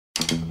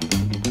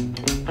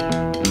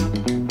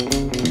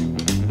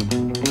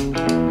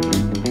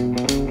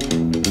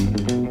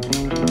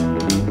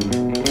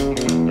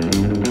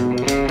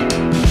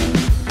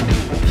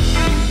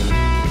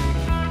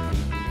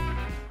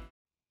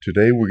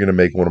Today we're going to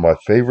make one of my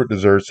favorite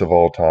desserts of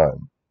all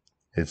time.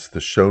 It's the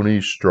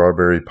Shoney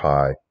strawberry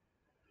pie.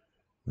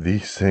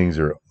 These things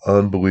are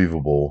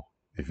unbelievable.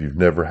 If you've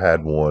never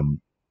had one,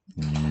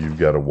 you've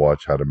got to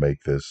watch how to make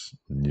this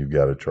and you've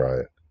got to try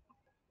it.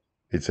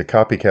 It's a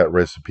copycat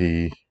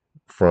recipe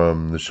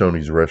from the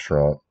Shoney's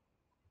restaurant.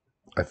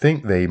 I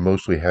think they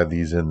mostly have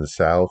these in the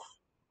South.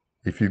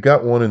 If you've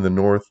got one in the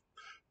North,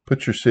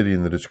 put your city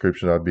in the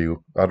description.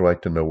 I'd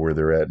like to know where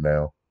they're at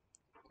now.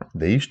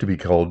 They used to be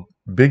called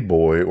Big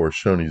Boy or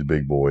Shoney's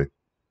Big Boy.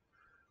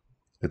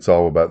 It's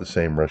all about the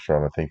same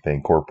restaurant. I think they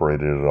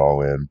incorporated it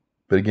all in.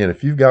 But again,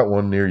 if you've got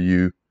one near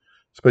you,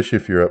 especially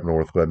if you're up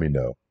north, let me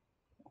know.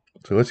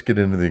 So let's get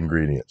into the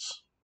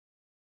ingredients.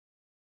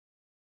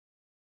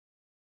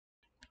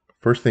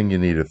 First thing you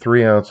need a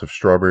 3 ounce of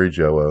strawberry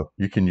Jell-O.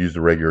 You can use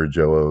the regular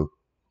Jell-O.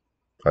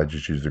 I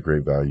just use the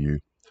Great Value.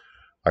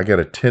 I got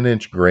a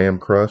 10-inch graham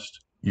crust.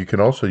 You can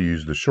also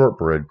use the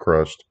shortbread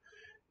crust.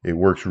 It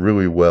works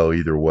really well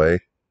either way.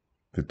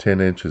 The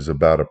 10-inch is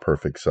about a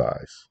perfect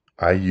size.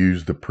 I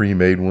use the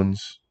pre-made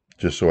ones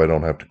just so I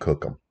don't have to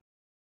cook them.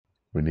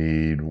 We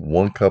need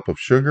 1 cup of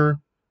sugar.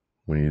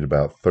 We need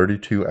about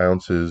 32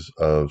 ounces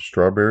of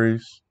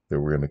strawberries that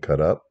we're going to cut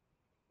up.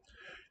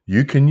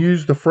 You can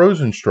use the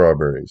frozen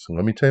strawberries.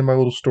 Let me tell you my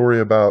little story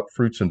about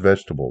fruits and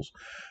vegetables.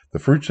 The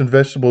fruits and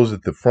vegetables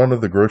at the front of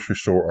the grocery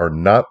store are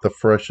not the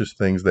freshest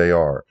things they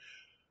are.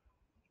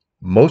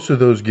 Most of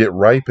those get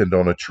ripened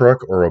on a truck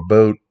or a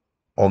boat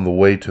on the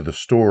way to the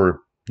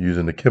store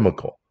using a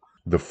chemical.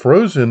 The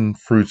frozen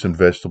fruits and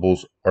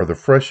vegetables are the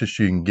freshest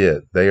you can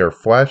get. They are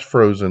flash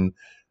frozen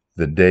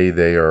the day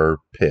they are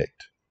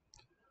picked.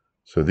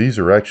 So these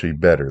are actually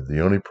better.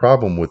 The only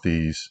problem with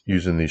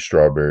using these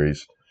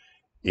strawberries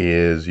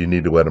is you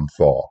need to let them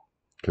thaw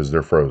because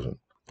they're frozen.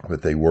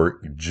 But they work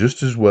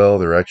just as well.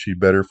 They're actually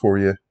better for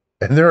you.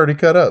 And they're already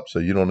cut up, so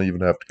you don't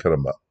even have to cut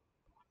them up.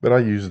 But I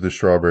use the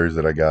strawberries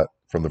that I got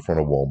from the front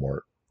of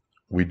Walmart.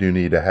 We do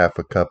need a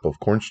 1/2 cup of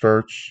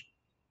cornstarch,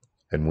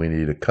 and we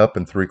need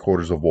 1 3/4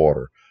 cups of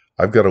water.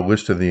 I've got a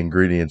list of the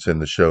ingredients in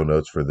the show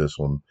notes for this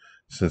one,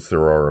 since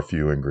there are a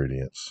few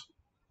ingredients.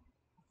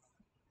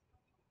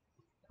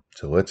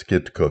 So let's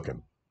get to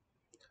cooking.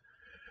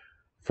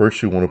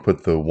 First, you want to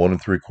put the 1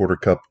 3/4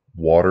 cup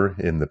water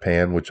in the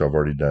pan, which I've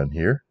already done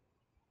here.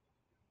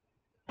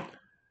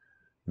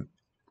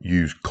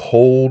 Use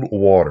cold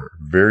water.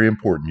 Very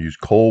important. Use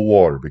cold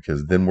water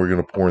because then we're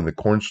going to pour in the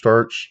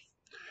cornstarch,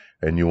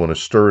 and you want to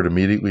stir it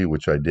immediately,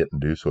 which I didn't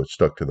do, so it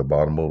stuck to the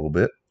bottom a little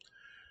bit.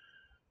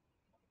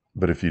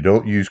 But if you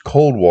don't use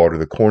cold water,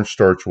 the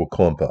cornstarch will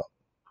clump up.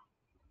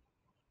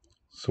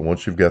 So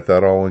once you've got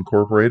that all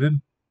incorporated,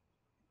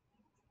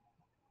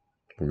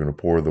 we're going to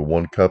pour the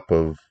 1 cup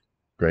of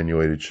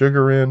granulated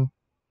sugar in.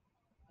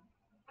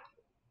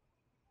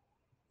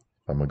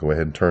 I'm going to go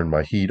ahead and turn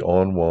my heat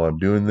on while I'm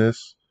doing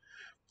this.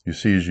 You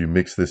see as you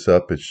mix this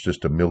up, it's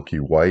just a milky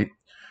white.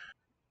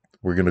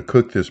 We're going to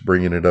cook this,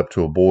 bringing it up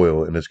to a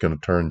boil, and it's going to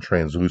turn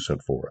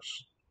translucent for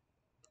us.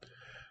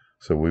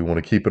 So we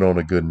want to keep it on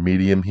a good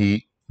medium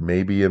heat,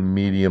 maybe a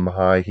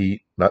medium-high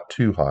heat, not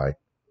too high,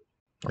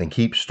 and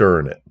keep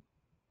stirring it.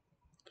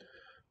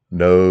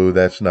 No,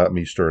 that's not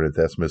me stirring it.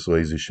 That's Miss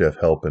Lazy Chef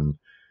helping.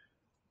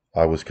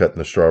 I was cutting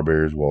the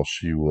strawberries while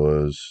she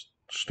was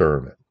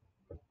stirring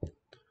it.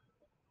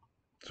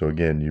 So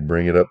again, you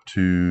bring it up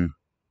to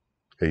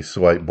a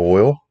slight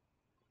boil,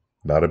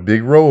 not a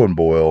big rolling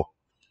boil,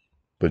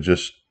 but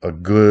just a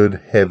good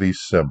heavy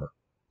simmer.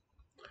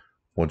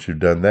 Once you've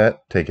done that,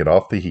 take it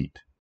off the heat.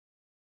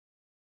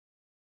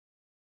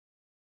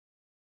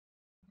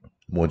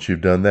 Once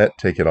you've done that,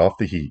 take it off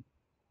the heat.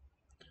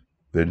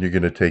 Then you're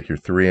going to take your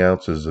 3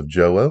 ounces of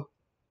Jell-O,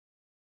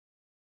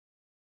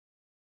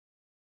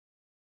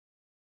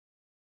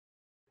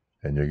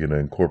 and you're going to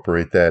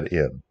incorporate that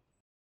in.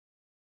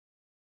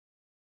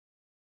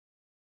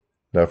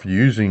 Now, if you're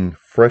using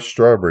fresh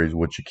strawberries,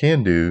 what you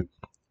can do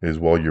is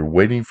while you're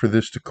waiting for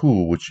this to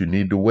cool, which you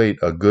need to wait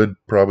a good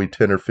probably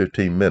 10 or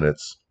 15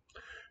 minutes,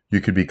 you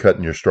could be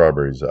cutting your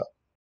strawberries up.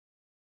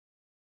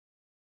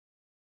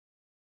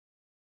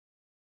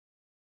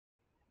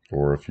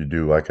 Or if you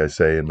do like I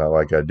say and not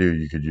like I do,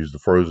 you could use the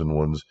frozen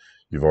ones.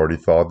 You've already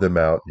thawed them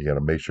out. You got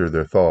to make sure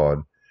they're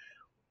thawed,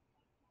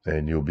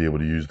 and you'll be able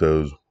to use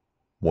those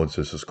once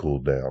this is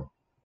cooled down.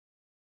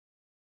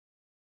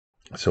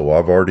 So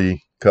I've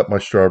already cut my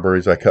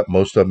strawberries. I cut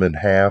most of them in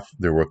half.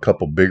 There were a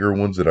couple bigger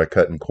ones that I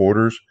cut in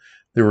quarters.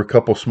 There were a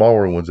couple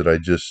smaller ones that I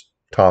just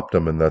topped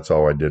them, and that's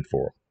all I did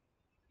for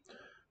them.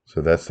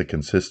 So that's the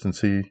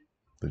consistency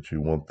that you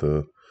want,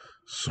 the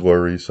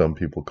slurry, some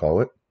people call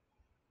it.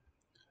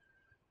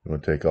 You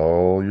want to take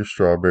all your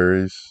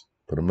strawberries,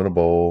 put them in a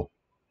bowl.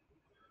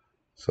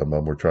 Some of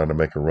them were trying to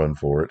make a run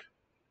for it.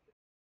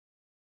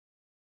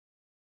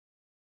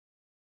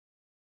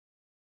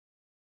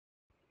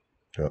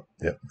 Oh,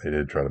 yep, they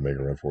did try to make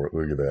a run for it.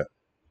 Look at that.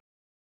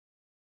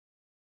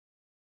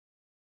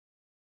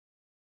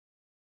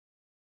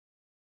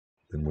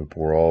 Then we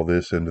pour all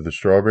this into the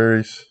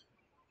strawberries.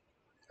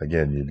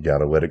 Again, you've got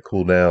to let it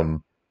cool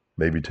down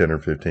maybe 10 or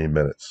 15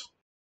 minutes.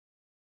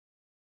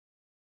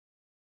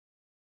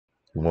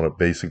 You want it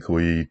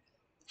basically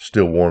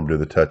still warm to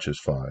the touch is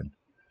fine.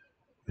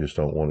 You just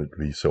don't want it to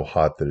be so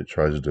hot that it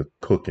tries to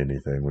cook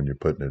anything when you're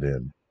putting it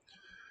in.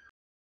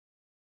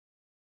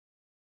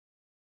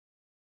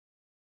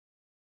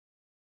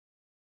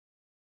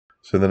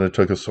 So then I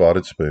took a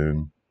slotted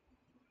spoon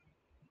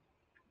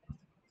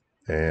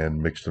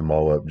and mixed them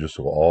all up just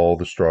so all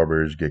the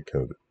strawberries get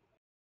coated.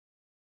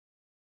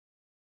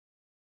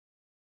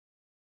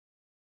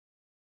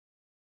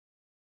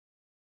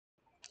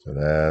 So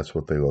that's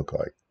what they look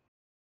like.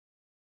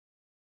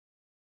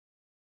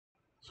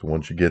 So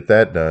once you get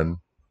that done,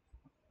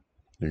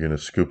 you're going to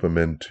scoop them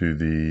into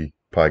the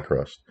pie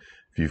crust.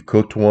 If you've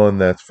cooked one,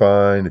 that's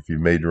fine. If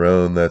you've made your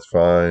own, that's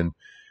fine.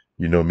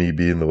 You know me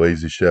being the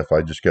lazy chef,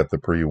 I just got the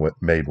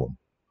pre-made one.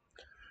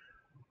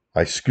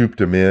 I scooped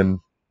them in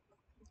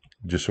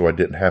just so I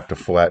didn't have to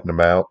flatten them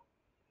out.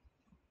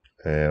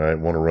 And I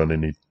didn't want to run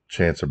any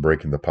chance of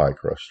breaking the pie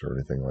crust or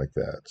anything like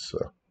that.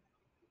 So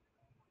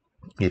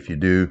if you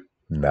do,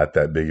 not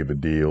that big of a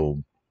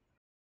deal.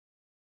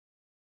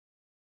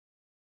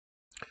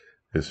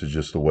 This is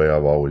just the way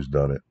I've always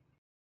done it.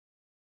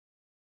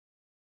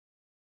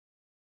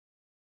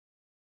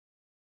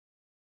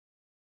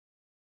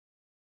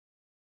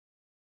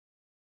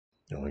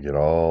 You want to get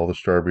all the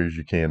strawberries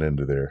you can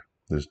into there.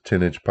 This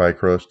 10-inch pie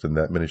crust and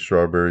that many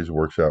strawberries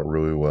works out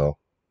really well.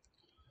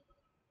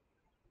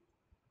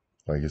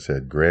 Like I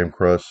said, graham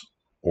crust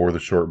or the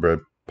shortbread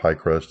pie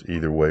crust,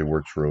 either way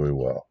works really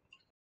well.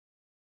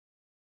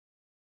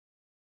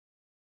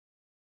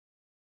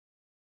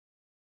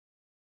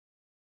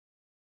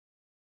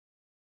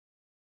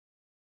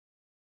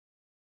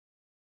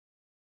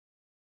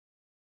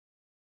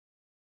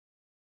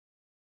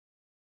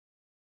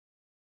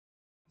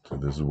 So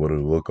this is what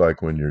it'll look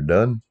like when you're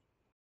done.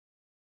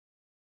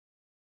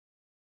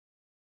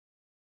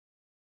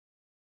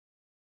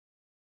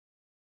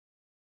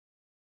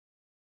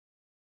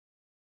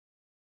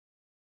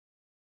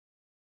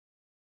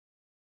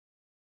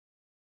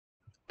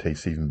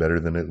 Tastes even better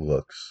than it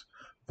looks.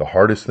 The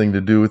hardest thing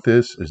to do with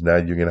this is now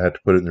you're going to have to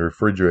put it in the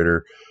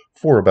refrigerator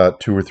for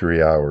about 2 or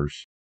 3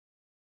 hours.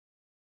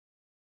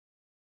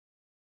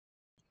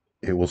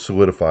 It will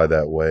solidify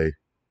that way,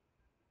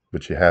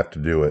 but you have to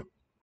do it.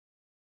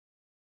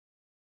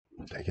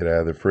 Take it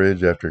out of the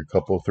fridge after a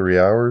couple, 3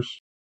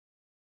 hours.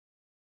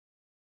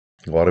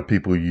 A lot of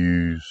people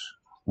use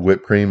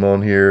whipped cream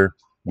on here.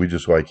 We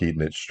just like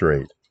eating it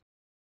straight.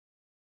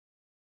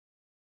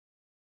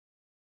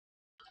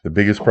 The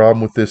biggest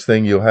problem with this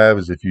thing you'll have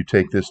is if you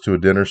take this to a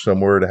dinner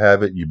somewhere to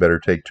have it, you better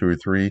take 2 or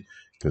 3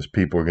 because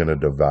people are going to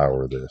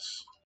devour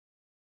this.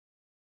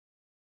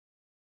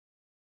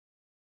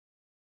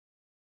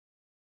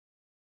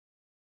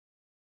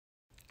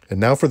 And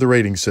now for the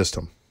rating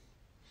system.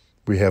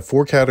 We have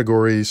 4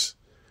 categories,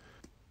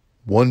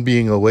 1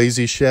 being a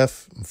lazy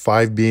chef,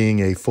 5 being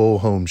a full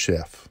home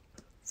chef,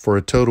 for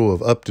a total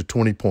of up to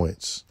 20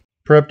 points.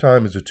 Prep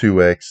time is a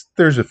 2x.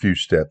 There's a few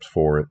steps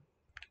for it.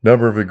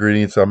 Number of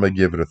ingredients, I'm going to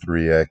give it a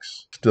 3x.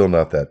 Still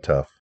not that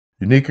tough.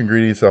 Unique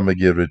ingredients, I'm going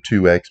to give it a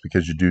 2x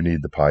because you do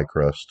need the pie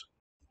crust.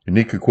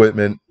 Unique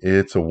equipment,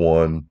 it's a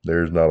 1.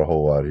 There's not a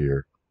whole lot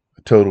here.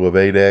 A total of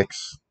 8x,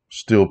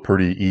 still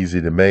pretty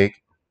easy to make,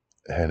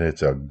 and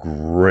it's a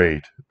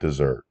great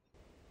dessert.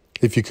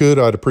 If you could,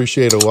 I'd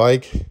appreciate a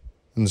like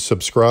and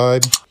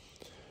subscribe.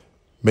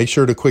 Make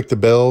sure to click the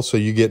bell so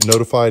you get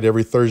notified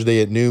every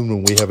Thursday at noon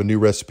when we have a new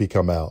recipe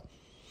come out.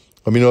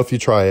 Let me know if you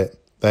try it.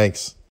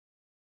 Thanks.